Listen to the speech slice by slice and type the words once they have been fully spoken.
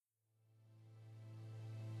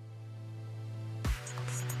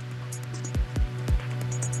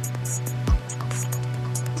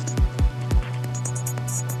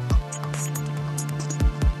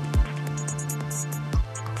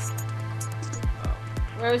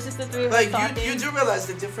Where it was just the three of us Like, talking. you do realize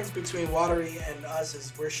the difference between Watery and us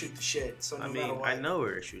is we're shoot the shit. So no matter what. I know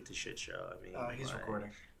we're a shoot the shit show. I mean, he's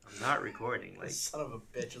recording. I'm not recording. Like, Son of a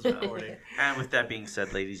bitch is recording. And with that being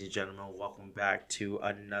said, ladies and gentlemen, welcome back to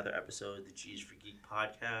another episode of the G's for Geek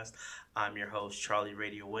podcast. I'm your host, Charlie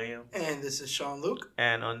Radio William. And this is Sean Luke.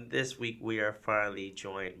 And on this week, we are finally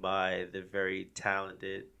joined by the very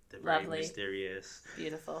talented, the very Lovely. Mysterious,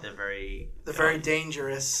 Beautiful. the very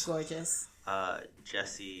dangerous Gorgeous.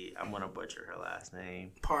 Jessie. I'm gonna butcher her last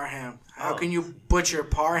name. Parham. How Oh. can you butcher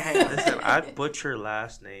Parham? Listen, I butcher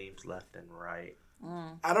last names left and right.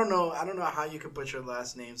 I don't know how you could butcher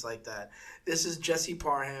last names like that. This is Jessie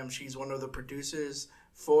Parham. She's one of the producers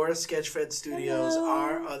for Sketchfed Studios, Hello.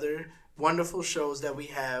 our other wonderful shows that we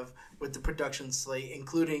have with the production slate,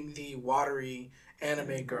 including the Watery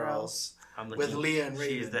Anime Girls. I'm With Leah and She's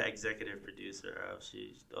Raven. the executive producer of.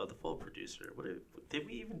 She's the full producer. Did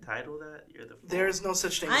we even title that? You're the. Full? There is no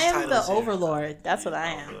such thing I as am the titles here. overlord. That's what I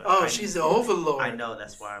am. Oh, she's the overlord. I know.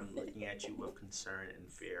 That's why I'm looking at you with concern and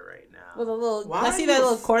fear right now. With a little. Why I see are that you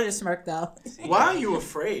little f- corner smirk though. See? Why are you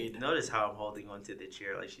afraid? Notice how I'm holding onto the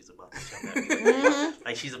chair like she's about to jump at me. Mhm.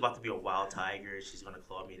 Like she's about to be a wild tiger. She's gonna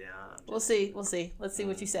claw me down. We'll see. We'll see. Let's see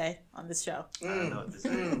what you say on this show. I don't know what this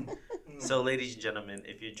is. So, ladies and gentlemen,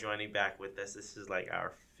 if you're joining back with us, this is like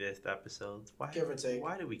our 5th episode. Why, Give or take.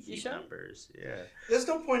 Why do we keep sure? numbers? Yeah. There's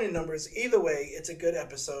no point in numbers. Either way, it's a good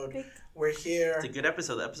episode. We're here. It's a good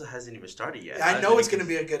episode. The episode hasn't even started yet. I know it's going to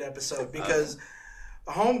be a good episode because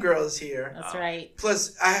a homegirl is here. That's right.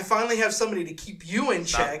 Plus, I finally have somebody to keep you in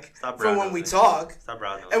check Stop for when we brown-nosing. talk. Stop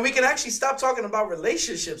browsing. And we can actually stop talking about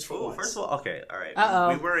relationships for Ooh, once. first of all, okay, all right. Uh-oh.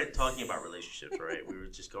 We weren't talking about relationships, right? We were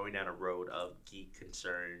just going down a road of geek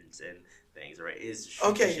concerns and things, right?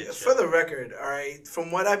 Okay, for the record, all right,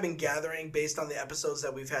 from what I've been gathering based on the episodes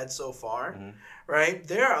that we've had so far, Mhm. right,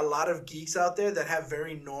 there are a lot of geeks out there that have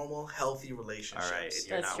very normal, healthy relationships. All right, and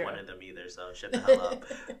you're That's not true. one of them either, so shut the hell up.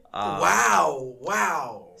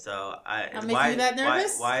 Wow. So I'm making you that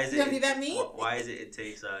nervous? Why is You gonna be that mean? Why is it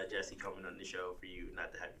takes Jessie coming on the show for you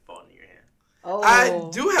not to have your phone in your hand? Oh. I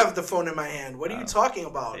do have the phone in my hand. What are you talking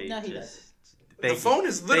about? They No, he just- The thank you. phone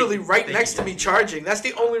is literally Thank you. right Thank next you, to me Jessie. charging. That's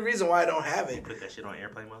the only reason why I don't have You it. put that shit on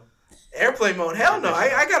airplane mode. Airplane mode? Hell no.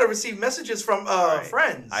 I gotta receive messages from Right.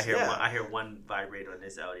 friends. I hear Yeah. one. I hear one vibrate on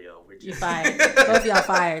this audio. Which You're is fired. Both of y'all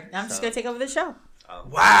fired. I'm just So- gonna take over the show.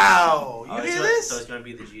 Wow. You Oh, hear so, this? So it's gonna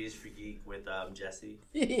be the G's for Geek with Jessie.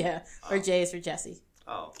 Yeah. Or J is for Jesse.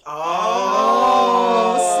 Oh,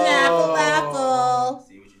 Oh. Snapple apple.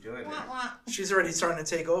 see what you're doing there. Wah, wah. She's already starting to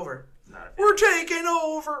take over. Not a fan. We're taking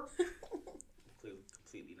over.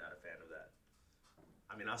 Completely not a fan of that.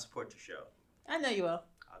 I mean, I'll support your show. I know you will.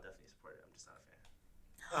 I'll definitely support it. I'm just not a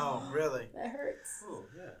fan. Oh, really? That hurts. Oh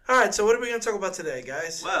yeah. All right, so what are we going to talk about today,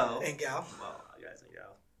 guys? Well, And gal? guys and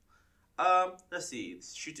gal. Let's see.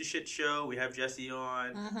 Shoot the shit show. We have Jessie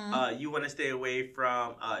on. Mhm. You want to stay away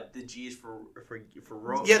from the G's for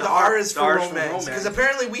romance. Yeah, the R is for romance. Because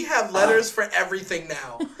apparently we have letters for everything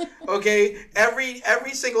now. Okay? Every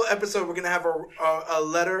single episode we're going to have a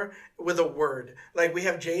letter with a word. Like we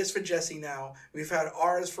have J is for Jessie now. We've had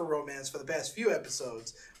R is for romance for the past few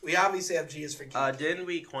episodes. We obviously have G is for geek. Didn't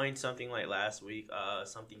we coin something like last week?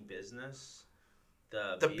 Something business.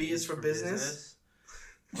 The B is for business?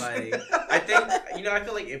 Like, I think, I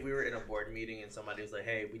feel like if we were in a board meeting and somebody was like,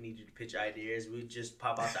 hey, we need you to pitch ideas, we'd just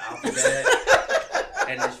pop out the alphabet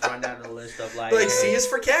and just run down the list of like, Like C is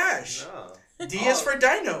for cash. No. D is for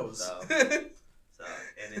dinos. So,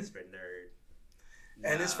 N is for nerd.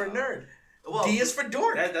 N is for No. nerd. Well, D is for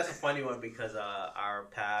dork. That's a funny one because our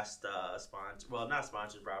past sponsor, well, not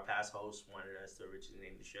sponsors, but our past host wanted us to originally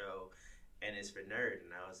name the show N is for nerd,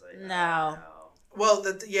 and I was like, No. Well,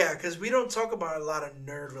 because we don't talk about a lot of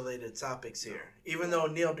nerd-related topics here. Even though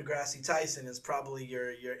Neil deGrasse Tyson is probably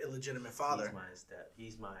your illegitimate father.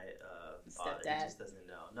 He's my father. He Stepdad. just doesn't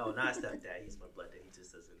know. No, not stepdad. He's my blood dad. He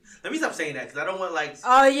just doesn't. Let me stop saying that because I don't want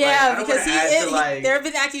Oh yeah, I don't because wanna add to, like- there have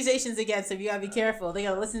been accusations against him. You gotta be careful. They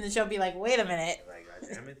gotta listen to the show and be like, wait a minute. Like, God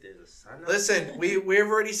damn it, there's a son. Listen, we've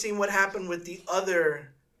already seen what happened with the other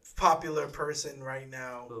popular person right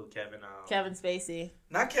now. Who, Kevin? Kevin Spacey.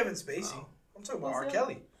 Not Kevin Spacey. Oh. I'm talking about Who's R. that?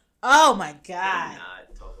 Kelly. Oh my Can god. we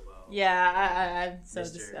not talk about? Yeah, I'm so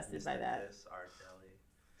Mr. disgusted Mr. by that. Piss, R.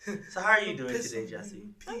 Kelly. So how are you doing Piss today, on Jessie?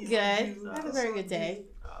 you, I'm pee good. on you, I have a piss very on good day.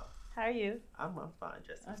 Oh, How are you? I'm fine,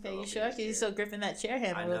 Jessie. I'm Okay, still you over sure? this Because you're chair. still gripping that chair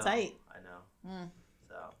handle I real know. tight. I know. Mm,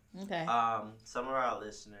 So, okay. some of our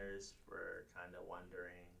listeners were kind of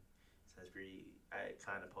wondering, since we I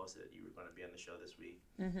kind of posted that you were going to be on the show this week,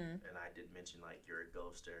 and I did mention like you're a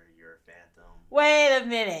ghoster, you're a phantom. Wait a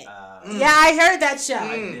minute. Yeah, I heard that show.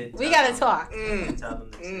 We gotta talk. I did tell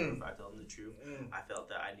them the truth. I told them the truth. I felt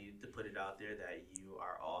that I needed to put it out there that you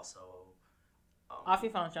are also off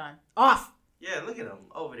your phone, Sean. Off. Yeah, look at him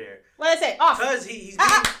over there. What did I say? Off. Because he's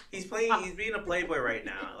being a playboy right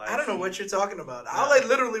now. Like, I don't know what you're talking about. All I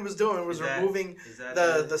literally was doing was removing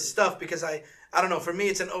the stuff because I don't know. For me,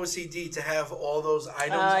 it's an OCD to have all those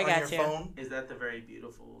items on your phone. Is that the very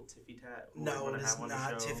beautiful Tiffy Tat? No, it is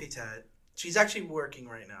not Tiffy Tat. She's actually working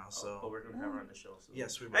right now, so. But we're gonna have her on the show soon.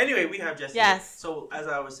 Yes, we will. Anyway, we have Jesse. Yes. So as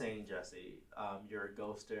I was saying, Jesse, you're a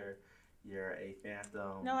ghoster. You're a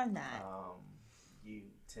phantom. No, I'm not. You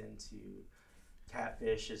tend to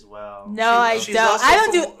catfish as well. No, I don't. I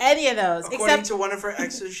don't do any of those. According to one of her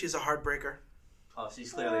exes, she's a heartbreaker. Oh,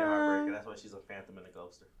 she's clearly a heartbreaker. That's why she's a phantom and a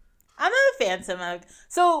ghoster. I'm not a phantom.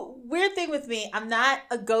 So, weird thing with me, I'm not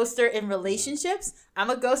a ghoster in relationships. I'm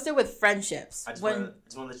a ghoster with friendships. I just want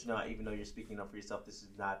to let you know, even though you're speaking up for yourself, this is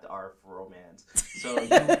not the art for romance. So,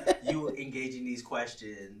 you engaging these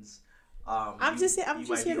questions. I'm just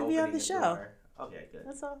here to be on the show. Okay, good.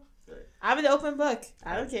 That's all. Good. I'm an open book.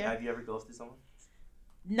 I don't care. Have you ever ghosted someone?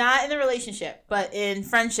 Not in a relationship, but in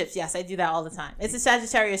friendships, yes, I do that all the time. It's a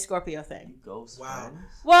Sagittarius Scorpio thing. You ghost friends?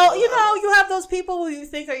 Well, you have those people who you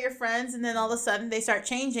think are your friends, and then all of a sudden they start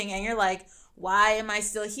changing, and you're like, why am I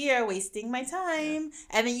still here wasting my time? Yeah.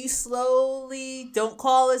 And then you slowly don't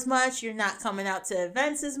call as much. You're not coming out to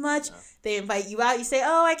events as much. No. They invite you out. You say,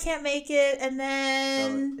 oh, I can't make it. And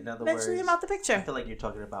then so, in other eventually words, I'm out the picture. I feel like you're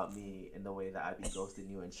talking about me in the way that I'd be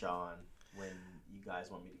ghosting you and Sean when you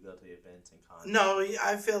guys want me to go to the events and concerts. No,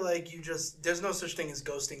 I feel like there's no such thing as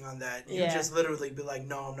ghosting on that. You just literally be like,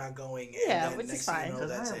 no, I'm not going. And which is fine.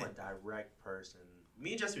 Because I am a direct person.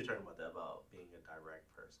 Me and Jesse were talking about that, about being a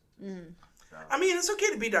direct person. Mm. I mean, it's okay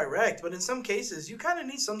to be direct, but in some cases, you kind of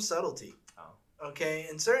need some subtlety. Oh. Okay?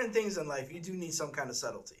 In certain things in life, you do need some kind of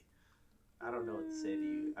subtlety. I don't know what to say to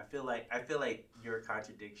you. I feel like you're a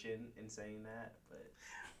contradiction in saying that, but...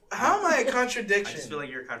 How am I a contradiction? I just feel like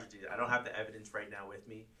you're a contradiction. I don't have the evidence right now with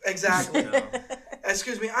me. Exactly.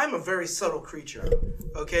 Excuse me, I'm a very subtle creature,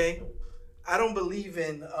 okay? I don't believe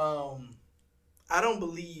in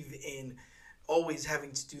always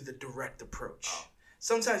having to do the direct approach. Oh.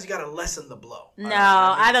 Sometimes you gotta lessen the blow. No,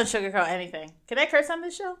 I don't sugarcoat anything. Can I curse on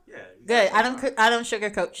this show? Yeah. Good. I don't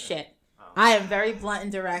sugarcoat shit. Oh. I am very blunt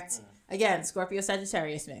and direct. Again, Scorpio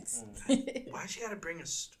Sagittarius mix. Why she gotta bring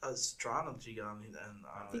astrology on?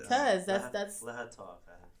 Because that's. Let her talk.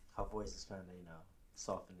 Her voice is kind of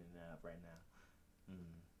softening up right now.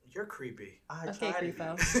 You're creepy. Okay,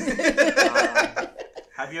 creepo.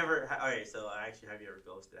 Have you ever? All right. So have you ever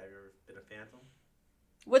ghosted? Have you ever been a phantom?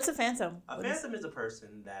 What's a phantom? A phantom is a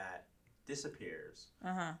person that disappears,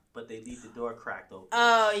 but they leave the door cracked open.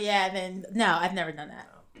 Oh yeah, then no, I've never done that.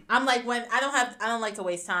 No. I'm like when I don't like to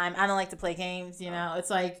waste time. I don't like to play games. It's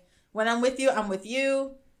like when I'm with you, I'm with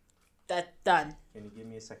you. That's done. Can you give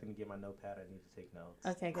me a second to get my notepad? I need to take notes.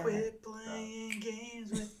 Okay, go ahead. Quit playing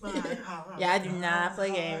games with my heart. Yeah, I do not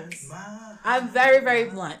play games. I'm very, very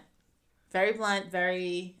blunt. Very blunt,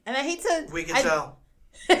 very... And I hate to... We can tell.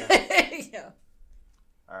 Yeah.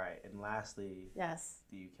 All right, and lastly... Yes.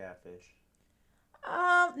 Do you catfish?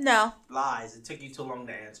 No. Lies. It took you too long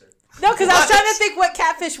to answer. No, because I was trying to think what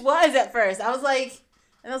catfish was at first. I was like,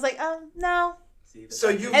 no. So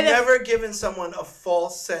you've never given someone a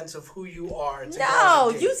false sense of who you are.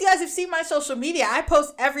 No, you guys have seen my social media. I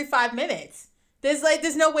post every 5 minutes.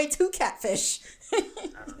 There's no way to catfish. I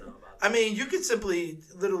don't know about that. I mean, you could simply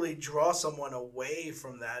literally draw someone away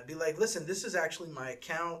from that. Be like, listen, this is actually my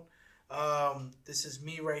account. This is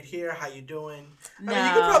me right here. How you doing? No. I mean,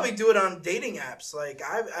 you could probably do it on dating apps. Like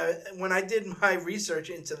when I did my research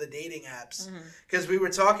into the dating apps, because we were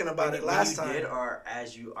talking about it last time. Did, or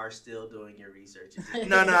as you are still doing your research?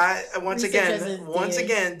 No. Once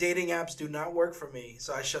again, dating apps do not work for me,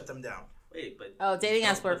 so I shut them down. Wait, but dating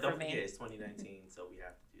apps work for me. Yeah, it's 2019, so we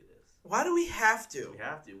have to do this. Why do we have to? We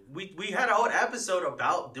have to. We had a whole episode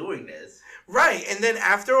about doing this. Right, and then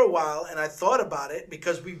after a while, and I thought about it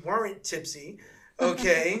because we weren't tipsy.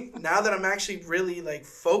 Okay, now that I'm actually really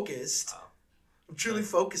focused, I'm truly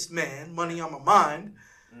focused, man. Money on my mind,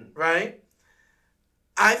 right?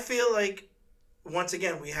 I feel like once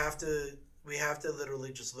again we have to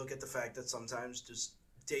literally just look at the fact that sometimes just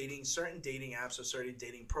certain dating apps or certain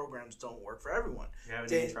dating programs don't work for everyone. You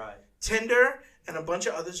haven't even tried. Tinder and a bunch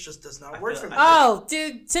of others just does not work for me. Oh,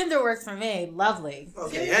 dude, Tinder worked for me. Lovely.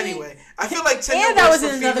 Okay, anyway. I feel like Tinder works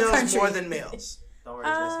for females more than males. Don't worry,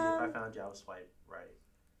 Jesse. If I found you, I would swipe right.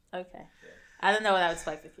 Okay. I don't know what I would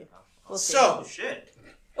swipe with you. We'll see. So, shit.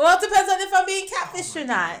 Well, it depends on if I'm being catfished or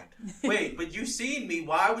not. Wait, but you seen me.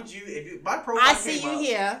 Why would you? If my profile I came see you up,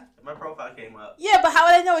 here. If my profile came up. Yeah, but how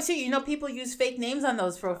would I know it's you? You know, people use fake names on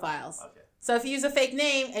those profiles. Okay. So if you use a fake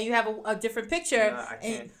name and you have a different picture,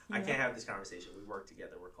 I can't have this conversation. We work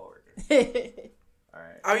together. We're coworkers. All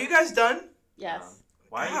right. Are you guys done? Yes.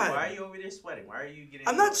 Why are you over there sweating? Why are you getting?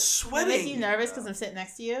 I'm not sweating. Does it make you nervous because I'm sitting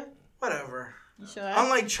next to you? Whatever. You sure?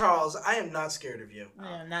 Unlike Charles, I am not scared of you.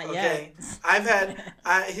 Yeah, not Okay, yet. I've had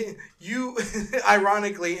you.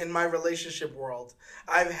 Ironically, in my relationship world,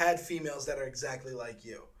 I've had females that are exactly like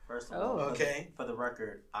you. First of all, okay. For the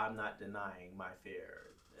record, I'm not denying my fear.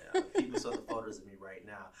 People saw the photos of me right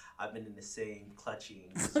now. I've been in the same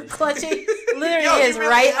clutching position. Clutching, literally, his really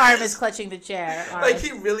right has. arm is clutching the chair. Like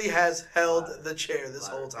he really has held the chair this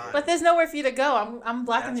whole time. But there's nowhere for you to go. I'm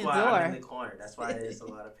blocking the door. That's why I'm in the corner. That's why there's a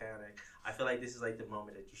lot of panic. I feel like this is like the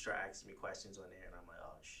moment that you start asking me questions on there, and I'm like,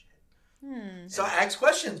 oh shit. So ask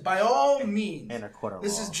questions by all means. And a quarter.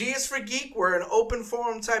 This is G is for Geek. We're an open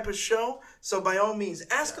forum type of show. So by all means,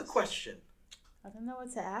 ask a question. I don't know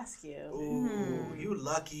what to ask you. Ooh, you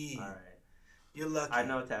lucky. All right. You're lucky. I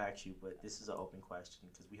know what to ask you, but this is an open question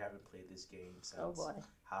because we haven't played this game since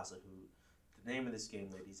House of Hoot. The name of this game,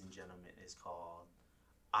 ladies and gentlemen, is called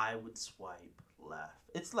I Would Swipe Left.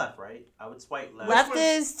 It's left, right? I would swipe left. Left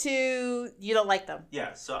is to you don't like them.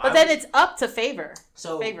 Yeah. So. But then it's up to favor.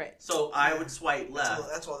 Favorite. So I would swipe left.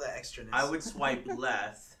 That's all that extraness. I would swipe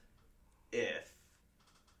left if.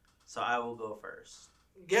 So I will go first.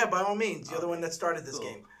 Yeah, by all means. You're the one that started this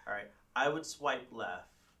game. All right. I would swipe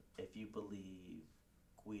left if you believe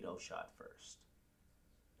Guido shot first.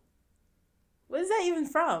 What is that even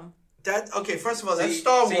from? Okay, first of all, that's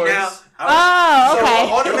Star Wars. Now, okay.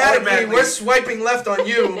 So automatically, we're swiping left on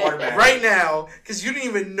you right now because you didn't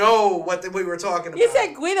even know what we were talking about. You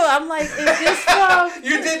said Guido. I'm like, is this from?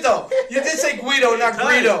 You did though. You did say Guido, not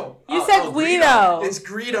Guido. You said Guido. It's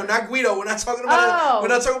Guido, not Guido. We're not talking about. We're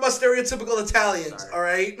not talking about stereotypical Italians. All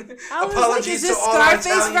right. Apologies to all our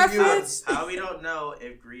Italian viewers. How we don't know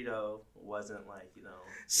if Guido wasn't like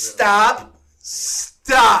Stop.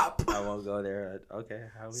 I won't go there. Okay,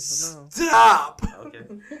 how we don't know. Stop. Okay.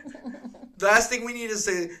 The last thing we need is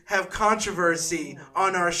to have controversy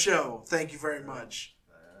on our show. Thank you very much.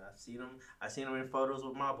 I've seen them in photos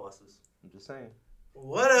with my bosses. I'm just saying.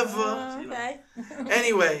 Whatever. Okay.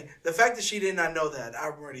 Anyway, the fact that she did not know that,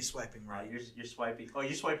 I'm already swiping right. You're swiping. Oh,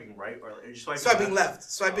 you're swiping right or you're swiping left?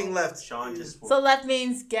 Swiping left. Sean just. So left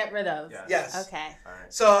means get rid of. Yes. Okay. All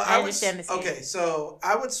right. So I understand this game. Okay, so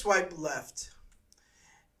I would swipe left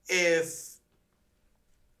if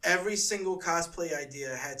every single cosplay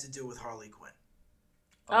idea had to do with Harley Quinn.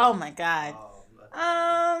 Oh my God.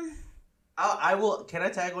 I will. Can I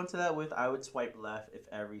tag on to that with I would swipe left if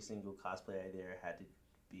every single cosplay idea had to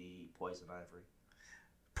be Poison Ivory.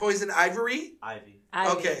 Poison Ivory? Ivy.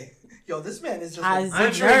 Okay. Yo, this man is just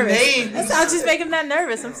butchering names. That sounds just making him that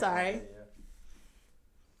nervous. I'm sorry. Yeah.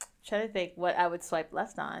 Trying to think what I would swipe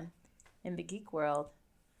left on in the geek world.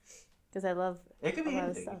 Because I love It could be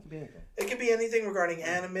anything. It could be anything regarding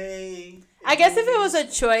anime. I guess if it was a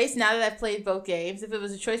choice, now that I've played both games, if it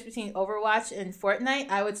was a choice between Overwatch and Fortnite,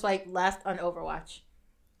 I would swipe left on Overwatch.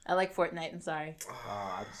 I like Fortnite, I'm sorry.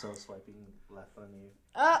 Oh, I'm so swiping left on you.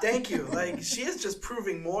 Thank you. Like, she is just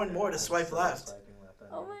proving more and more to swipe left.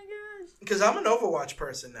 Oh my gosh. Because I'm an Overwatch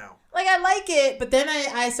person now. Like, I like it, but then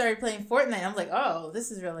I started playing Fortnite. I'm like, oh,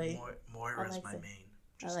 this is really... Moira's my main.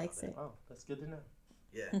 I like it. Oh, that's good to know.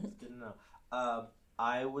 Yeah. That's good to know.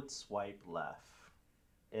 I would swipe left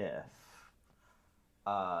if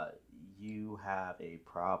you have a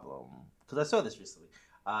problem. Because I saw this recently.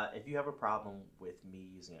 If you have a problem with me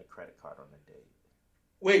using a credit card on a date.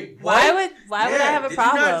 Wait, why would I have a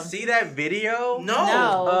problem? Did you not see that video?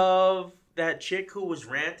 No. Of that chick who was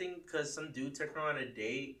ranting because some dude took her on a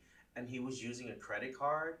date and he was using a credit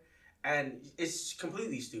card, and it's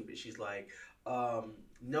completely stupid. She's like,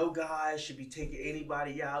 no guy should be taking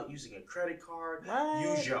anybody out using a credit card. What?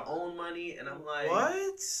 Use your own money. And I'm like,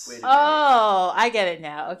 what? Wait a oh, I get it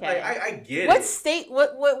now. Okay. Like, I get what it. state?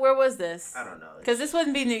 Where was this? I don't know. Because this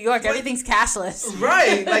wouldn't be New York. Everything's cashless.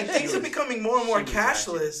 Right. Like, things are becoming more and more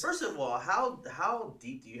cashless. First of all, how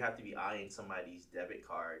deep do you have to be eyeing somebody's debit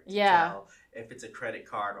card to tell if it's a credit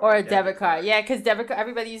card or a debit card? Yeah, because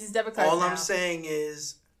everybody uses debit cards All now. I'm saying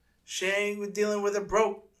is, she ain't dealing with a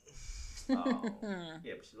broke. Oh.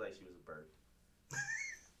 Yeah, but she was a bird.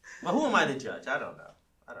 But who am I to judge? I don't know.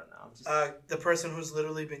 I'm just the person who's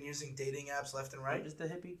literally been using dating apps left and right. I'm just a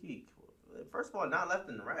hippie geek. First of all, not left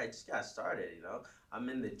and right. I just got started. I'm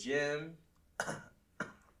in the gym. I'm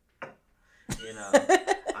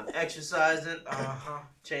exercising,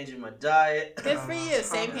 changing my diet. Good for you.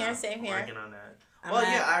 Same here. Working on that.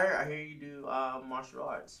 I hear you do martial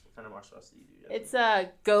arts. What kind of martial arts do you do? It's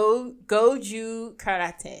Goju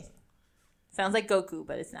Karate. Sounds like Goku,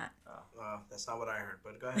 but it's not. That's not what I heard,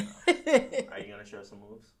 but go ahead. Are you going to show some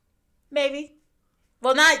moves? Maybe.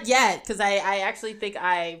 Well, not yet, because I actually think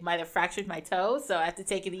I might have fractured my toe, so I have to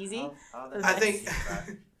take it easy. I think...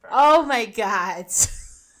 Oh, my God.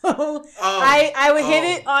 I would hit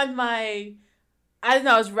it on my... I don't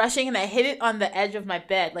know, I was rushing and I hit it on the edge of my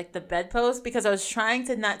bed, like the bedpost, because I was trying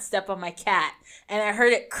to not step on my cat. And I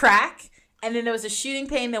heard it crack, and then there was a shooting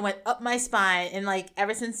pain that went up my spine. And, like,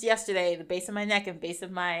 ever since yesterday, the base of my neck and base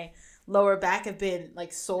of my lower back have been,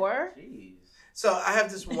 like, sore. Jeez. So I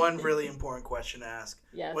have this one really important question to ask.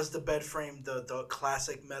 Yes. Was the bed frame the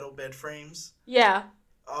classic metal bed frames? Yeah.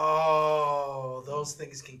 Oh, those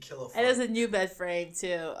things can kill a foot. And there's a new bed frame,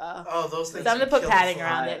 too. Those things So I'm going to put kill padding a foot.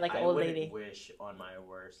 around it, like an old lady. I wish on my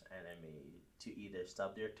worst enemy to either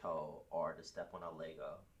stub their toe or to step on a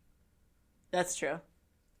Lego. That's true.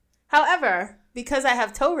 However, because I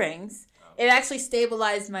have toe rings, it actually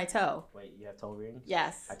stabilized my toe. Wait, you have toe rings?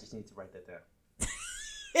 Yes. I just need to write that down.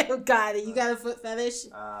 Oh, God, you got a foot fetish?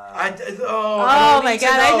 I don't my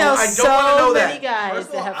God, I know so many guys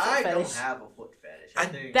that have foot fetish. I don't have a foot fetish. I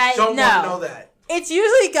don't want to know that. It's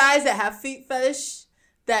usually guys that have feet fetish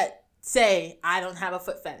that say, I don't have a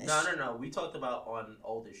foot fetish. No. We talked about on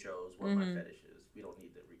older shows what my fetish is. We don't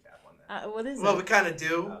need to recap on that. What is it? Well, we kind of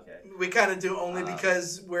do. Okay. We kind of do only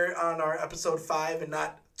because we're on our episode 5 and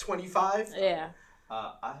not 25. Yeah.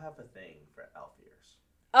 I have a thing for elf ears.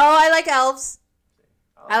 Oh, I like elves.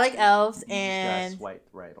 I like elves, you and... just got swiped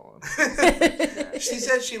right on. She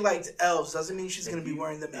said she liked elves. Doesn't mean she's going to be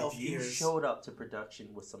wearing them elf ears. If you ears. showed up to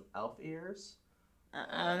production with some elf ears...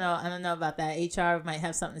 I don't know. I don't know about that. HR might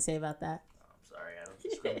have something to say about that. I'm sorry. I don't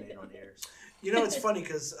discriminate on ears. You know, it's funny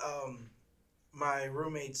because my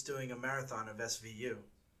roommate's doing a marathon of SVU.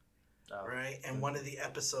 Right? And one of the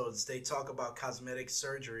episodes, they talk about cosmetic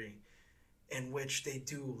surgery in which they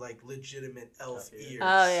do, like, legitimate elf ears.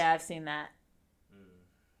 Oh, yeah. I've seen that.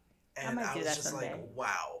 And I was just someday. Like,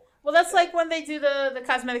 wow. Well, that's like when they do the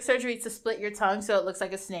cosmetic surgery to split your tongue so it looks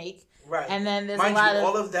like a snake. Right. And then there's Mind a lot you, of...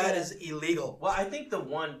 all of that is illegal. Well, I think the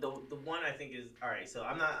one I think is... All right, so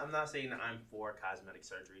I'm not saying that I'm for cosmetic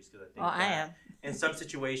surgeries because I think I am. In some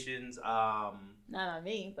situations... Not on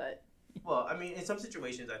me, but... Well, I mean, in some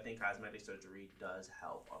situations, I think cosmetic surgery does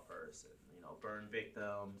help a person. You know, burn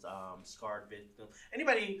victims, scarred victims.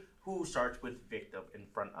 Anybody who starts with victim in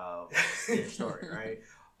front of their story, right?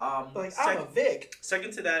 I'm a Vic.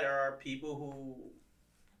 Second to that are people who,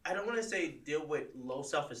 I don't want to say deal with low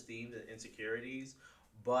self-esteem and insecurities,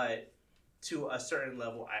 but to a certain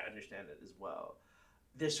level, I understand it as well.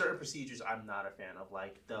 There's certain procedures I'm not a fan of,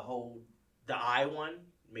 like the eye one,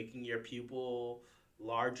 making your pupil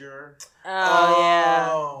larger.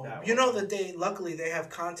 Oh, yeah. You know that luckily they have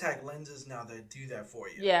contact lenses now that do that for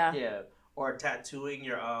you. Yeah. Yeah. Or tattooing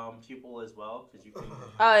your pupil as well, because you can.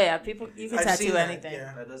 Oh yeah, you can tattoo anything.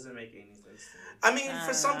 Yeah. That doesn't make any sense to me. I mean,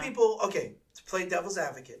 for some people, okay, to play devil's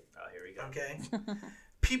advocate. Oh, here we go. Okay,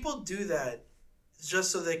 people do that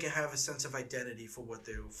just so they can have a sense of identity for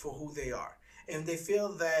who they are, and they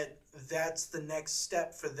feel that that's the next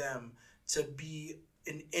step for them to be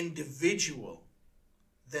an individual.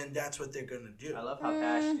 Then that's what they're gonna do. I love how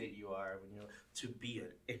passionate you are when you're to be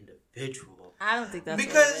an individual. I don't think that's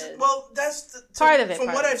because what it is. Well, that's part of it.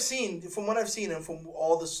 From what I've seen, and from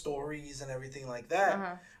all the stories and everything like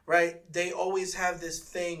that, right? They always have this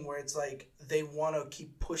thing where it's like they want to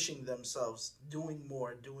keep pushing themselves, doing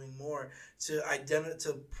more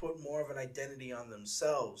to put more of an identity on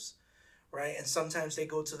themselves, right? And sometimes they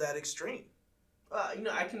go to that extreme. You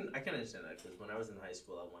know, I can understand that because when I was in high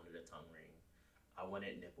school, I wanted a tongue ring. I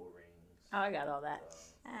wanted nipple rings. Oh, I got all that.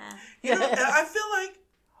 You know, I feel like...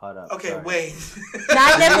 Hold up. Okay, sorry. wait.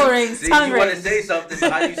 Not nipple rings, tongue rings. You want to say something, so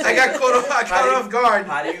how do you say I got caught off guard.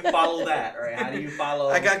 How do you follow that? Right? How do you follow...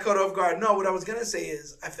 I got caught off guard. No, what I was going to say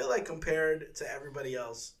is, I feel like compared to everybody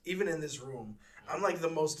else, even in this room, I'm like the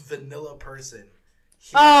most vanilla person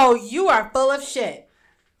here. Oh, you are full of shit.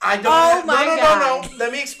 I don't. Oh my God. No.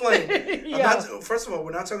 Let me explain. First of all,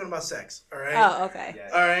 we're not talking about sex. All right. Oh, okay. Yeah.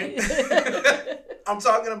 All right. I'm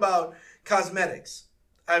talking about cosmetics.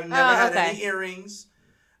 I've never had any earrings.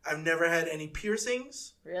 I've never had any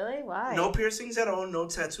piercings. Really? Why? No piercings at all. No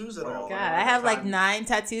tattoos at all. God, I have like 9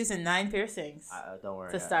 tattoos and 9 piercings. Don't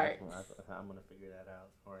worry. To start. I'm gonna figure that out.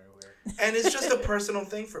 Don't worry. And it's just a personal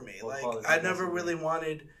thing for me. Like I never really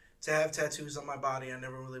wanted to have tattoos on my body. I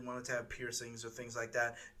never really wanted to have piercings or things like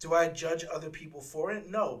that. Do I judge other people for it?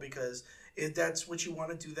 No, because if that's what you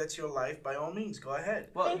want to do, that's your life. By all means, go ahead.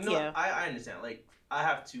 Well, Thank you. I understand. Like, I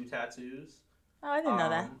have 2 tattoos. Oh, I didn't know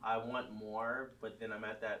that. I want more, but then I'm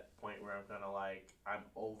at that point where I'm kind of like, I'm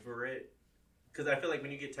over it. Because I feel like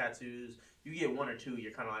when you get tattoos, you get 1 or 2,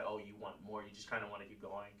 you're kind of like, oh, you want more. You just kind of want to keep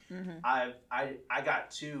going. Mm-hmm. I got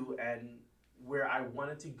 2, and where I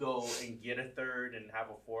wanted to go and get a 3rd and have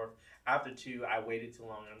a 4th, after 2, I waited too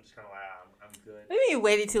long. And I'm just kind of like, I'm good. Maybe you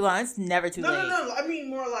waited too long. It's never too late. No. I mean,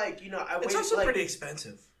 more like, I waited. It's also like, pretty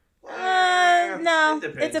expensive. No, it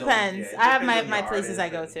It depends. depends I have on my the places I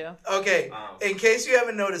artist go to. Okay, in case you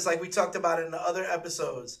haven't noticed, like we talked about in the other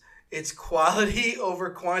episodes, it's quality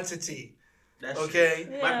over quantity. That's okay.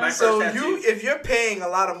 True. Yeah. My first So tattoo, if you're paying a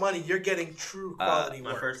lot of money, you're getting true quality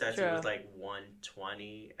my work. first tattoo True. was like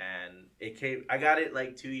 $120, and it came. I got it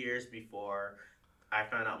like 2 years before I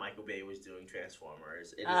found out Michael Bay was doing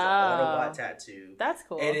Transformers. It is an Autobot tattoo. That's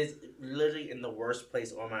cool. It is literally in the worst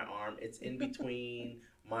place on my arm. It's in between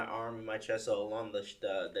my arm and my chest, so along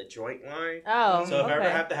the joint line. Oh, So if I ever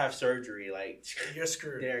okay. have to have surgery, like You're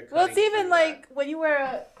screwed. Well, it's even through like when you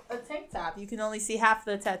wear a tank top, you can only see half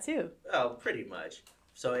the tattoo. that. Oh, pretty much.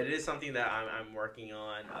 So it is something that I'm working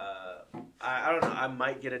on. I don't know. I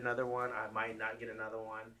might get another one. I might not get another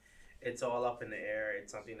one. It's all up in the air.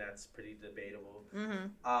 It's something that's pretty debatable.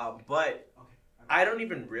 Mm-hmm. But I don't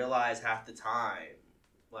even realize half the time.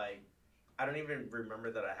 Like, I don't even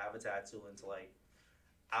remember that I have a tattoo until, like,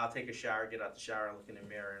 I'll take a shower, get out the shower, and look in the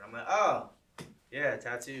mirror, and I'm like, oh, yeah,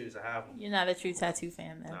 tattoos. I have them. You're not a true tattoo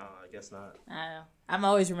fan, then. No, I guess not. I don't know. I'm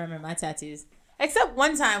always remembering my tattoos. Except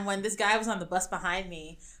one time when this guy was on the bus behind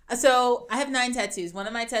me. So I have 9 tattoos. One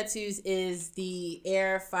of my tattoos is the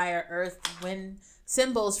air, fire, earth, wind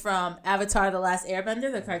symbols from Avatar: The Last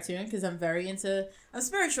Airbender, the cartoon, because I'm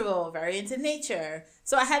spiritual, very into nature.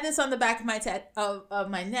 So I had this on the back of my of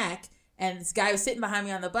my neck, and this guy was sitting behind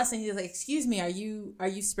me on the bus, and he was like, "Excuse me, are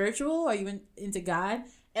you spiritual? Are you into God?"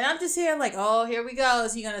 And I'm just here like, oh, here we go.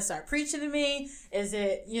 Is he going to start preaching to me? Is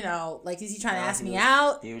it, like, is he trying to ask me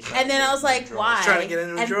out? And then I was like, why? He's trying to get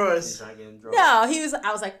into the drawers. No,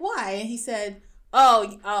 I was like, why? And he said,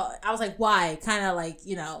 I was like, why? Kind of like,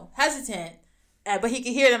 hesitant. But he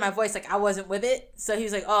could hear it in my voice, like I wasn't with it. So he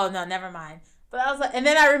was like, oh, no, never mind. But I was like, and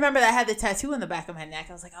then I remember that I had the tattoo on the back of my neck.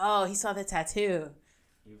 I was like, oh, he saw the tattoo.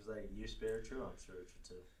 He was like, you're spiritual? I'm spiritual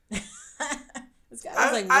too. This guy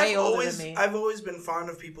was like way older than me. I've always been fond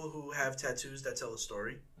of people who have tattoos that tell a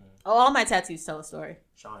story. Oh, all my tattoos tell a story.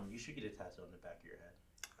 Sean, you should get a tattoo on the back of your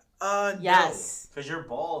head. Yes. Because you're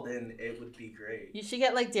bald and it would be great. You should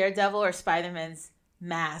get like Daredevil or Spider-Man's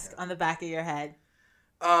mask on the back of your head.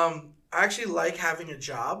 I actually like having a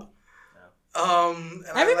job. No.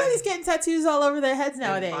 Everybody's getting tattoos all over their heads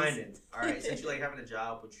nowadays. Find it. All right, since you like having a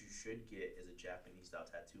job, what you should get is a Japanese style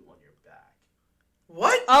tattoo on your back.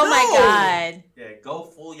 What? Oh No. my god. Yeah, go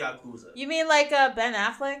full Yakuza. You mean like Ben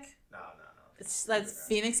Affleck? No. It's like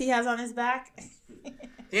Phoenix he has on his back?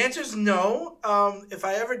 The answer is no. If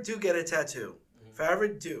I ever do get a tattoo, if I ever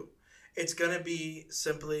do, it's going to be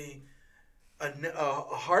simply a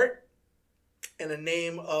heart and a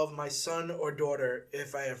name of my son or daughter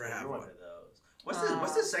if I ever have You're one. one of those. What's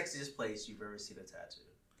the sexiest place you've ever seen a tattoo?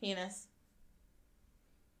 Penis.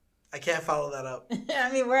 I can't follow that up. I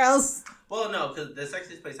mean, where else? Well, no, because the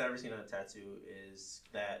sexiest place I've ever seen on a tattoo is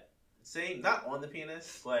that same, not on the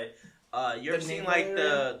penis, but you ever seen like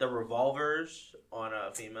the revolvers on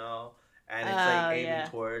a female, and it's like aiming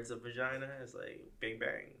towards a vagina. It's like bang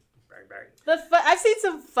bang, bang bang. I've seen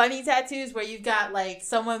some funny tattoos where you've got like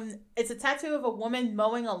someone. It's a tattoo of a woman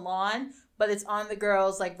mowing a lawn, but it's on the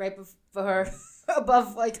girl's like right before her.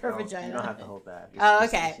 Above like her vagina. You don't have to hold back. Oh,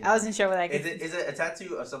 okay. I wasn't sure what I could. Is it a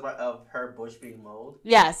tattoo of her bush being mowed?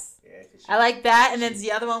 Yes. Yeah, I like that, and then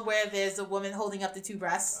the other one where there's a woman holding up the 2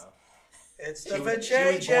 breasts. Oh. It's She the was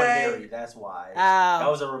born hairy, that's why. Oh. That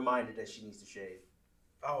was a reminder that she needs to shave.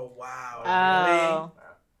 Oh wow! Oh.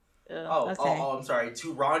 Really? Okay. I'm sorry.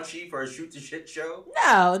 Too raunchy for a shoot to shit show?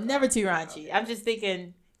 No, never too raunchy. I'm just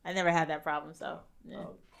thinking I never had that problem, so. Yeah.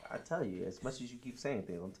 I tell you, as much as you keep saying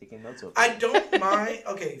things, I'm taking notes of it. I don't mind.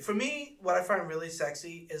 Okay, for me, what I find really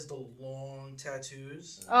sexy is the long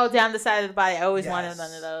tattoos. Oh, down the side of the body. I always Yes. wanted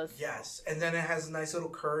one of those. Yes, and then it has a nice little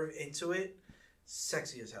curve into it.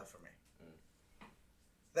 Sexy as hell for me.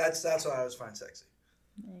 That's what I always find sexy.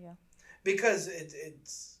 There you go. Because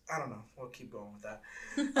it's I don't know. We'll keep going with that.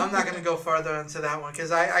 I'm not gonna go further into that one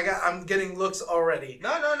because I'm getting looks already.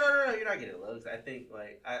 No. You're not getting looks. I think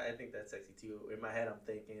I think that's sexy too. In my head, I'm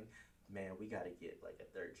thinking, man, we got to get like a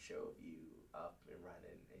third show of you up and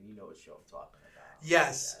running, and you know what show I'm talking about.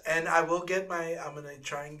 Yes, and I will get I'm gonna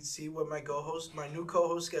try and see what my new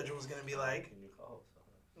co-host schedule is gonna be like. New co-host.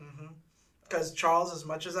 Because Charles, as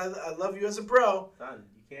much as I love you as a bro, Son,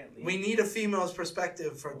 you can't leave. we need a female's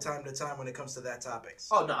perspective from time to time when it comes to that topics.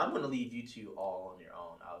 Oh no, I'm gonna leave you two all on your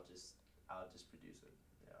own. I'll just produce it.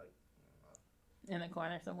 In the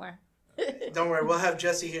corner somewhere. Don't worry, we'll have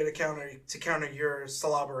Jesse here to counter your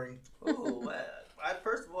slobbering. Ooh,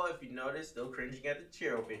 first of all, if you notice, still cringing at the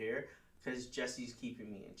chair over here because Jesse's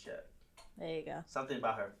keeping me in check. There you go. Something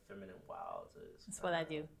about her feminine wilds is. That's what I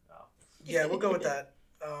do. Oh. Yeah, we'll go with that.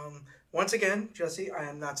 Once again, Jesse, I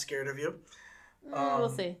am not scared of you. We'll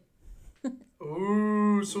see.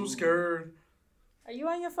 Ooh, so scared. Are you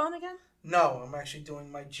on your phone again? No, I'm actually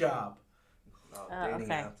doing my job. Dating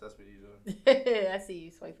okay. apps, that's what you're doing. I see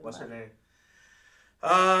you swiping. What's her name?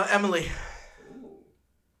 Emily. Ooh.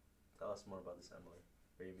 Tell us more about this Emily.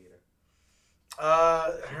 Where you meet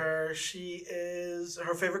her?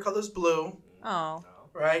 Her favorite color is blue. Oh. No.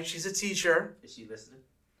 Right? She's a teacher. Is she listening?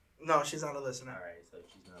 No, she's not a listener. Alright, so if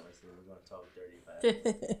she's not listening, we're going to talk dirty about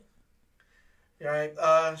it. Right.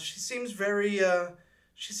 She seems very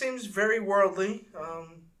worldly.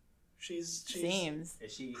 She's Seems.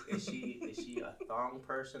 Is she a thong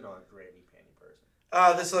person or a granny panty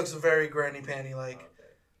person? This looks very granny panty like. Okay.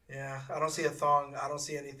 Yeah, I don't see a thong. I don't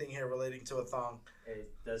see anything here relating to a thong.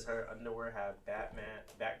 Does her underwear have Batman,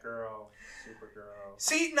 Batgirl, Supergirl?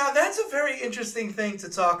 See, now that's a very interesting thing to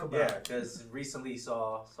talk about. Yeah, because recently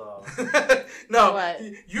saw No, What?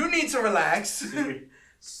 you need to relax.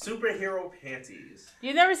 superhero panties.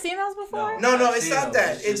 You've never seen those before? No, I've it's seen not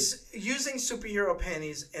them. that. It's using superhero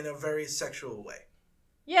panties in a very sexual way.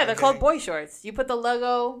 Yeah, they're Okay. called boy shorts. You put the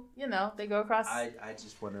logo, they go across. I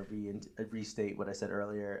just want to restate what I said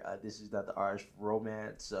earlier. This is not the Irish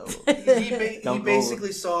romance, so He Don't go-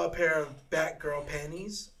 basically saw a pair of Batgirl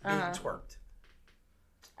panties being Uh-huh. twerked.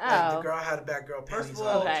 Oh. Like the girl had a Batgirl First panties of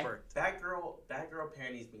on all, Okay. twerked. Batgirl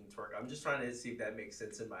panties being twerked. I'm just trying to see if that makes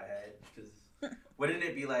sense in my head. Because wouldn't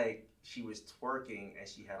it be like she was twerking and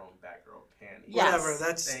she had on Batgirl panties? Yes. Whatever.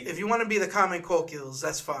 That's Thank if you. you want to be the common colloquials,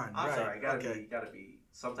 that's fine. I'm right. sorry. Gotta okay. be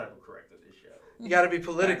some type of correct on this show. You got to be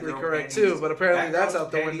politically Batgirl correct panties- too, but apparently Batgirl that's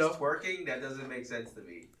out the panties window. Twerking, that doesn't make sense to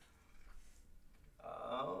me.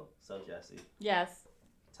 Oh, so Jesse, Yes.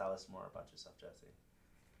 tell us more about yourself, Jesse.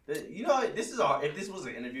 This is if this was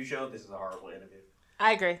an interview show, this is a horrible interview.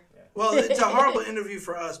 I agree. Well, it's a horrible interview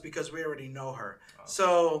for us because we already know her.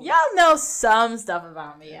 So Y'all know some stuff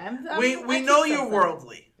about me. we I know keep you're some stuff.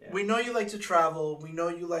 worldly. Yeah. We know you like to travel. We know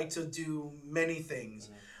you like to do many things.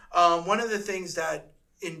 One of the things that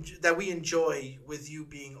we enjoy with you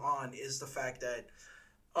being on is the fact that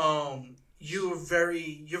you're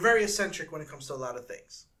very eccentric when it comes to a lot of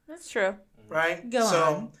things, That's true. right? Go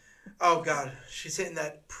on. Oh God, she's hitting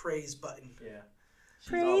that praise button. Yeah. She's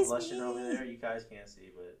Praise all blushing me. over there. You guys can't see,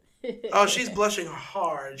 but Oh, she's blushing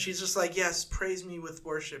hard. She's just like, yes, praise me with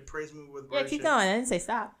worship. Praise me with worship. Yeah, keep going. I didn't say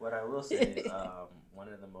stop. what I will say is one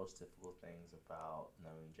of the most difficult things about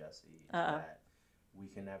knowing Jessie is that we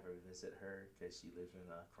can never visit her because she lives in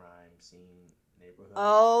a crime scene neighborhood.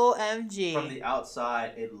 OMG. From the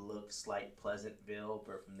outside, it looks like Pleasantville,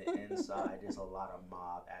 but from the inside, there's a lot of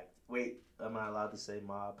mob Wait, am I allowed to say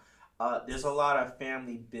mob? There's a lot of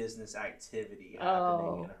family business activity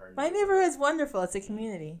happening in her My neighborhood's wonderful. It's a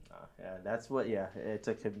community. Yeah, that's what. Yeah, it's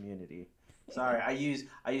a community. Sorry, I use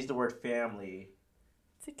the word family.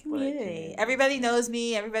 It's a community. community. Everybody knows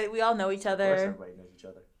me. We all know each Of course, other. everybody knows each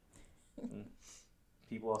other.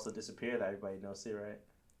 People also disappear that everybody knows too, right?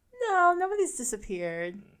 No, nobody's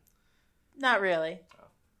disappeared. Not really.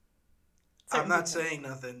 I'm not saying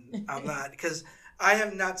nothing. I'm not, because I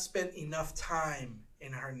have not spent enough time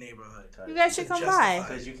in her neighborhood. You guys should to come justify. by.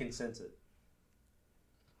 Because you can sense it.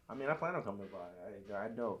 I mean, I plan on coming by. I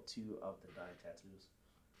know 2 of the 9 tattoos.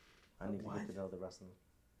 I need to get to know the rest of them.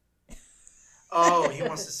 Oh, he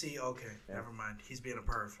wants to see. Okay, never mind. He's being a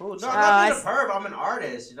perv. Oh no, So- I'm not being a perv. I'm an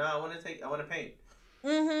artist. I want to paint.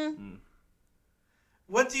 Mm-hmm.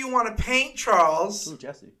 What do you want to paint, Charles? Ooh,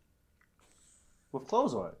 Jesse. With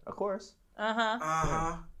clothes on, of course. Uh-huh.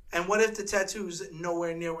 Uh-huh. And what if the tattoo's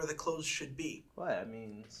nowhere near where the clothes should be? What? I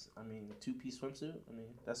mean, 2-piece swimsuit. I mean,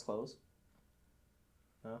 that's clothes.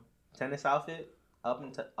 No. Tennis outfit, up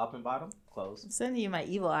and bottom, clothes. I'm sending you my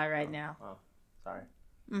evil eye right now. Oh, sorry.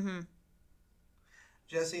 Mm-hmm.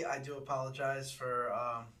 Jesse, I do apologize for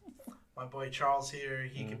my boy Charles here.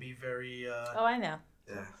 He can be very... Oh, I know.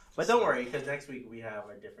 yeah. But don't worry, because next week we have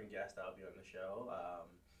a different guest that'll be on the show.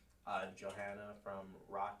 Johanna from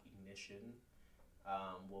Rock Ignition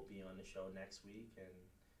will be on the show next week, and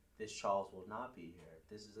this Charles will not be here.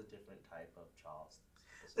 This is a different type of Charles.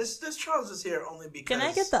 This Charles is here only because. Can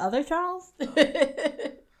I get the other Charles?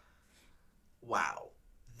 Wow,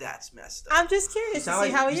 that's messed up. I'm just curious to see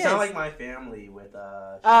how he is. You sound like my family with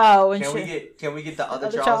Oh, and can we get the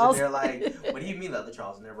other Charles? And they're like, what do you mean the other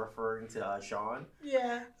Charles? And they're referring to Sean.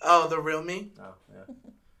 Yeah. Oh, the real me. Oh yeah.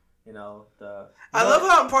 You know the. I love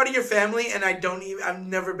how I'm part of your family, and I've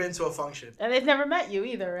never been to a function. And they've never met you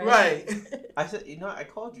either, right? Right. I said, I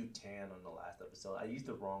called you tan on the last episode. I used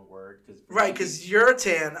the wrong word because you're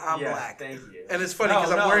tan, I'm black. Thank you. And it's funny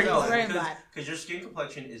because I'm wearing black. Because your skin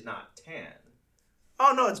complexion is not tan.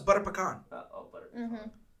 Oh no, it's butter pecan. Butter pecan. Mm-hmm.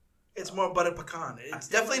 It's more butter pecan. It's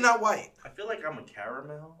definitely not white. I feel like I'm a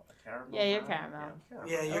caramel. Yeah, you're caramel.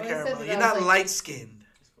 Yeah, you're caramel. You're not light skinned.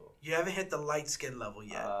 Cool. You haven't hit the light skin level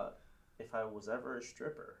yet. If I was ever a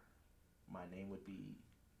stripper, my name would be,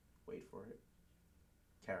 wait for it,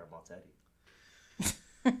 Caramel Teddy.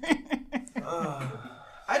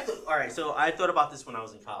 All right, so I thought about this when I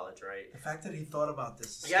was in college, right? The fact that he thought about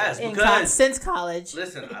this. Yes, since college.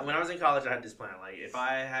 Listen, when I was in college, I had this plan. Like, if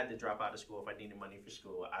I had to drop out of school, if I needed money for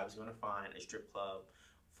school, I was going to find a strip club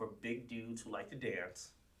for big dudes who like to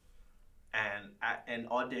dance and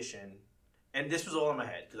audition. And this was all in my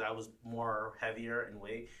head because I was more heavier in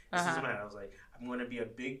weight. This was in my head. I was like, I'm going to be a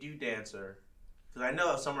big dude dancer. Because I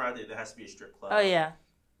know somewhere out there has to be a strip club. Oh, yeah.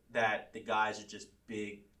 That the guys are just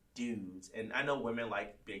big dudes. And I know women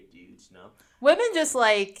like big dudes, you know? Women just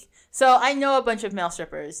like... So I know a bunch of male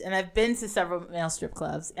strippers. And I've been to several male strip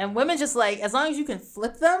clubs. And women just like... As long as you can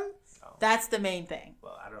flip them, that's the main thing.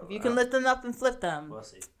 Well, I don't know. If you can lift them up and flip them. We'll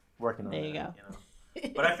see. Working on there that. You go. You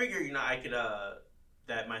know? But I figure, I could...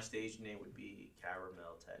 that my stage name would be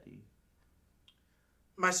Caramel Teddy.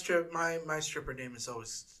 My stripper name is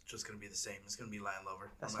always just gonna be the same. It's gonna be Latin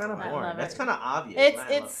Lover. That's kind of boring. That's kind of obvious.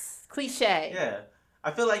 It's cliche. Yeah,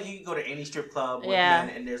 I feel like you can go to any strip club with men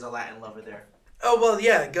and there's a Latin lover there. Oh well,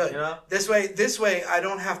 yeah, good. You know? This way, I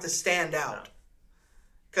don't have to stand out.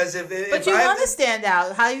 Because if but you want to stand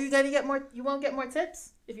out, how are you gonna get more? You won't get more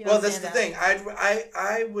tips if you don't. Well, that's the thing.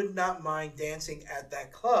 I would not mind dancing at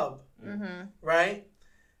that club, right?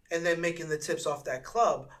 And then making the tips off that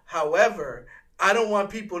club. However, I don't want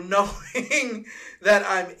people knowing that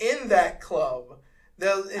I'm in that club.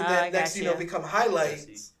 They'll next become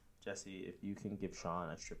highlights. Jesse, if you can give Sean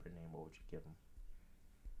a stripper name, what would you give him?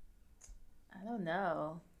 I don't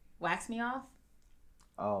know. Wax me off?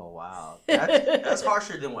 Oh wow, that's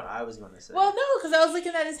harsher than what I was going to say. Well, no, because I was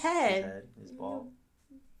looking at his head. His ball.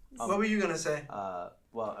 What were you gonna say?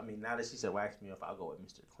 Well, I mean, now that she said wax me off, I'll go with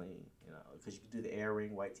Mr. Clean, because you can do the ear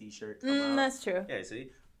ring, white t-shirt. That's true. Yeah, see?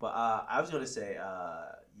 But I was going to say,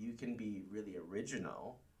 you can be really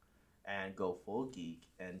original and go full geek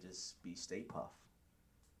and just be Stay Puff.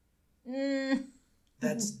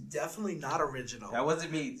 That's definitely not original. That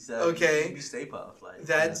wasn't me. So okay. You can be Stay Puff. Like,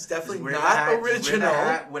 that's definitely not original.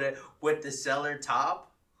 With the sailor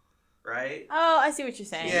top. Right? Oh, I see what you're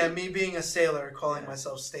saying. Yeah, me being a sailor, calling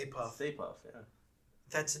myself Stay Puff. Stay Puff, yeah.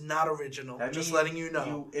 That's not original. Just letting you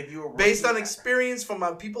know. If you were based on experience from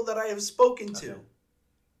my people that I have spoken to,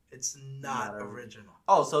 it's not original.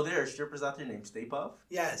 Oh, so there are strippers out there named Stay Puff?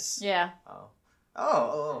 Yes. Yeah.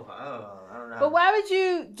 Oh, I don't know. But why would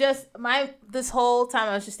you this whole time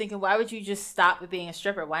I was just thinking, why would you just stop with being a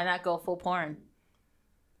stripper? Why not go full porn?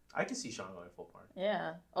 I can see Sean going full porn.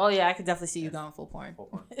 Yeah. Oh, yeah, I could definitely see you going full porn. Full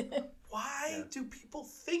porn. Why do people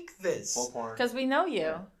think this? Full porn. Because we know you.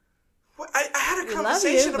 Yeah. Well, I had a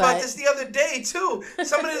conversation about this the other day, too.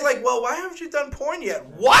 Somebody's like, well, why haven't you done porn yet?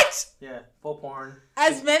 What? Yeah, full porn.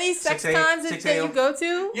 As many sex cons that you go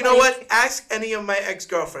to? You know what? Ask any of my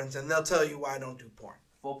ex-girlfriends, and they'll tell you why I don't do porn.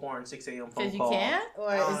 Full porn, 6 a.m. phone call. Because you can't?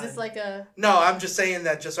 Or is this like a... No, I'm just saying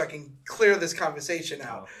that just so I can clear this conversation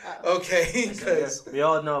out. Okay? Because we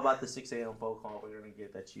all know about the 6 a.m. phone call. We're going to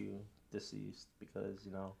get that you deceased because,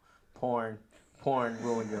 porn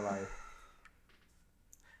ruined your life.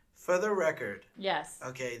 For the record. Yes.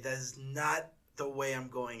 Okay, that is not the way I'm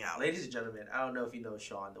going out. Ladies and gentlemen, I don't know if you know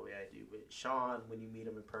Sean the way I do, but Sean, when you meet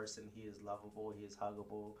him in person, he is lovable, he is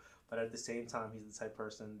huggable, but at the same time, he's the type of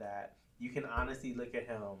person that you can honestly look at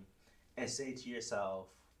him and say to yourself,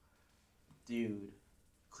 dude,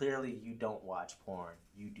 clearly you don't watch porn.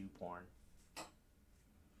 You do porn.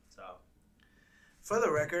 So. For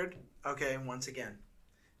the record, okay, once again,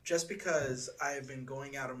 just because I have been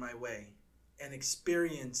going out of my way and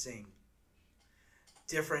experiencing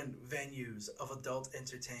different venues of adult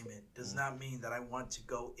entertainment does not mean that I want to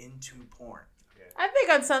go into porn. I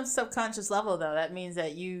think on some subconscious level, though, that means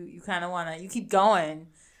that you kind of want to, you keep going.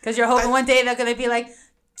 Because you're hoping one day they're going to be like,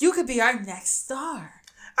 you could be our next star.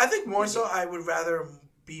 I think more so I would rather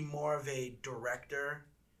be more of a director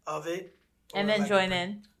of it And then join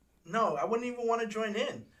in. No, I wouldn't even want to join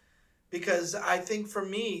in. Because I think for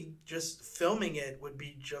me, just filming it would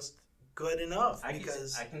be just good enough. I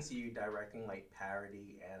can see you directing like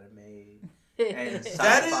parody anime. And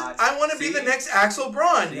that is, I want to be the next Axel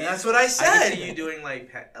Braun. That's what I said. I can see you doing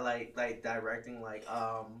like directing like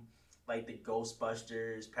the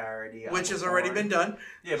Ghostbusters parody, which has already been done.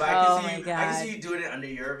 Yeah, but I can see you doing it under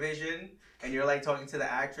your vision, and you're like talking to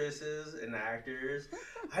the actresses and the actors.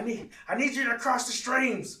 I need you to cross the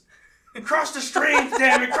streams. Cross the streams,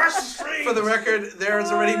 damn it! Cross the streams. For the record,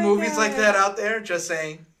 there's already movies like that out there. Just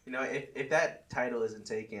saying. You know, if that title isn't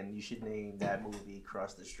taken, you should name that movie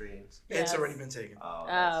 "Cross the Streams." Yes. It's already been taken. Oh,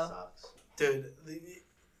 that sucks, dude.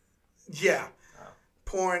 Yeah,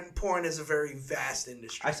 porn is a very vast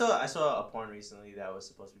industry. I saw a porn recently that was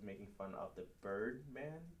supposed to be making fun of the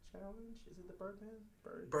Birdman challenge. Is it the Birdman?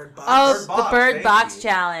 Bird Box. Oh, the Bird Box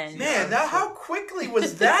challenge. Man, how quickly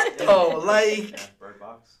was that though? Like, Bird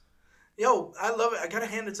Box. Yo, I love it. I gotta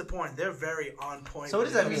hand it to porn. They're very on point. So what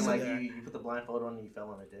does that mean? Like you put the blindfold on and you fell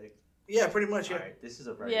on a dick? Yeah, pretty much. Yeah. All right, this is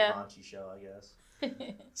a very raunchy show, I guess.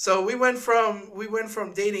 So we went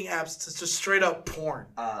from dating apps to just straight up porn.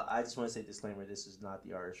 I just want to say disclaimer: this is not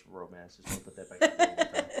the Irish romance. Just want to put that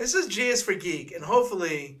back. This is G is for geek, and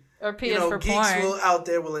hopefully, or P is for geeks porn. out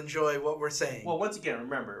there will enjoy what we're saying. Well, once again,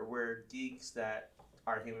 remember we're geeks that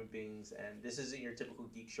are human beings, and this isn't your typical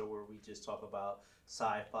geek show where we just talk about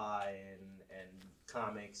sci-fi and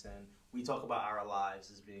comics, and we talk about our lives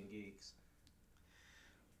as being geeks.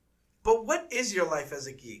 But what is your life as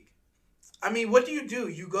a geek? I mean, what do?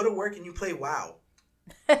 You go to work and you play WoW.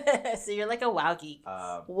 So you're like a WoW geek.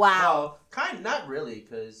 Wow. Well, not really,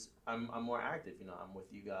 because I'm more active. You know, I'm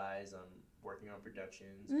with you guys. I'm working on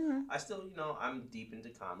productions. Mm-hmm. I still, I'm deep into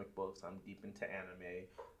comic books. I'm deep into anime.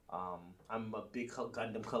 I'm a big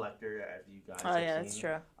Gundam collector, as you guys have seen. That's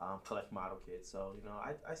true. Collect model kits, so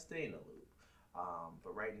I stay in the loop.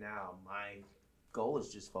 But right now, my goal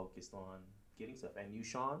is just focused on getting stuff. And you,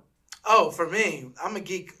 Sean? Oh, for me, I'm a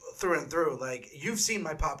geek through and through. Like, you've seen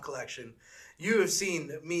my pop collection. You have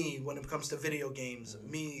seen me when it comes to video games.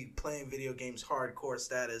 Mm-hmm. Me playing video games, hardcore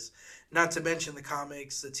status. Not to mention the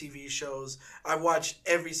comics, the TV shows. I watched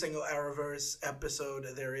every single Arrowverse episode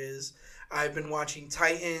there is. I've been watching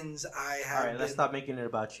Titans. All right, let's stop making it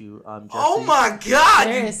about you. Jesse. Oh my God,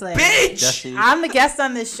 seriously, you bitch! Jesse. I'm the guest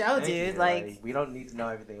on this show, dude. You. Like, we don't need to know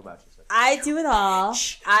everything about you. Sir. I do it all.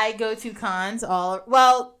 I go to cons all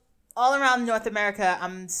around North America.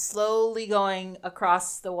 I'm slowly going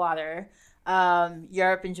across the water.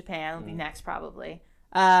 Europe and Japan will be next, probably.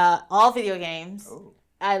 All video games. Oh.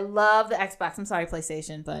 I love the Xbox. I'm sorry,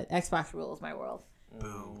 PlayStation, but Xbox rules my world.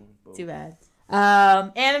 Boom. Too bad.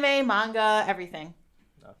 Anime, manga, everything.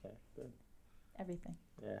 Okay, good. Everything.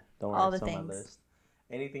 Yeah, don't worry. All the it's on things. my list.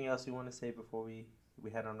 Anything else you want to say before we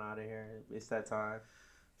head on out of here? It's that time.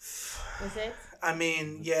 Is it? I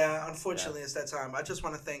mean, yeah, unfortunately, it's that time. I just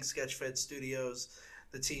want to thank Sketchfed Studios,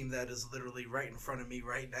 the team that is literally right in front of me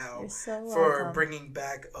right now, You're so for welcome. bringing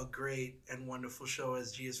back a great and wonderful show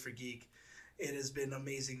as G is for Geek. It has been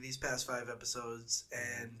amazing these past 5 episodes,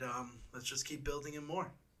 and let's just keep building it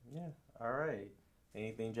more. Yeah. All right.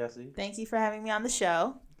 Anything, Jesse? Thank you for having me on the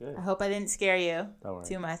show. Good. I hope I didn't scare you Don't worry.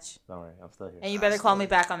 too much. Don't worry. I'm still here. And you better call me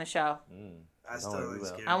back on the show. I still ain't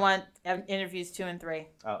scared. I want interviews 2 and 3.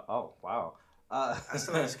 Oh, wow. I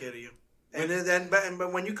still ain't scared of you.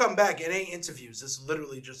 But when you come back, it ain't interviews. It's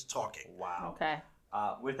literally just talking. Wow. Okay.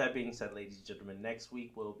 With that being said, ladies and gentlemen, next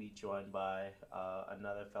week we'll be joined by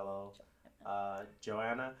another fellow,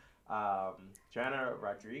 Joanna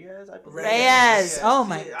Rodriguez, I believe. Reyes. Oh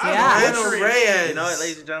my God. Joanna Reyes. You know what,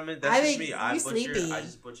 ladies and gentlemen, that's just me. I sleepy.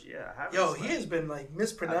 just butcher. Yeah, I have. Yo, he has been like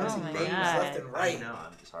mispronouncing names left and right. I know.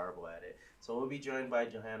 I'm just horrible at it. So we'll be joined by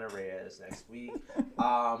Johanna Reyes next week.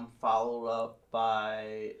 Followed up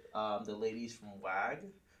by the ladies from WAG.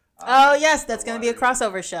 Oh yes, that's gonna be a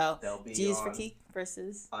crossover show. They'll be G's for Geek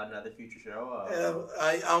versus another future show.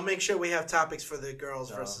 I'll make sure we have topics for the girls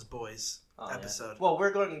versus boys episode. Yeah. Well, we're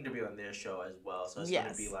going to be on their show as well, so it's going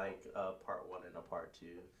to be like a part 1 and a part 2.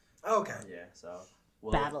 Okay. Yeah. So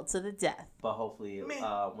battle to the death. But hopefully,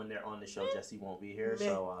 when they're on the show, Jesse won't be here.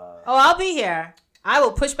 So. I'll be here. I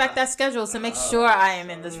will push back that schedule to make sure I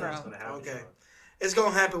am in this room. Okay. It's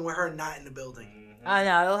gonna happen with her not in the building. I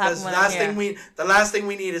know it'll happen when I'm here. The last thing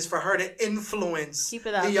we need is for her to influence Keep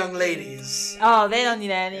it up. the young ladies. Oh, they don't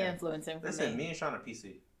need any influencing from Listen, me. me and Sean are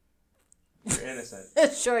PC. We're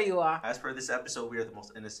innocent. Sure you are. As per this episode, we are the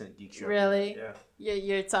most innocent geek show. Really? Yeah.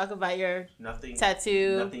 You're talking about your nothing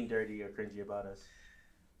tattoo. Nothing dirty or cringy about us.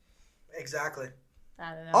 Exactly.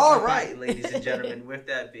 I don't know. All right, ladies and gentlemen. With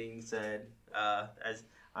that being said, as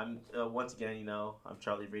I'm once again, I'm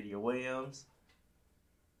Charlie Radio Williams.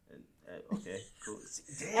 And, okay, cool.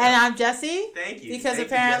 Damn. And I'm Jesse. Thank you. Because Thank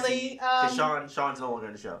apparently, you, Sean's no longer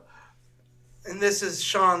in the show. And this is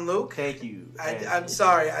Sean Luke. Thank you. I'm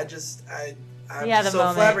sorry. I'm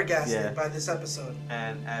so flabbergasted by this episode.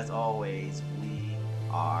 And as always, we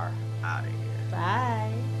are out of here.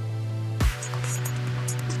 Bye.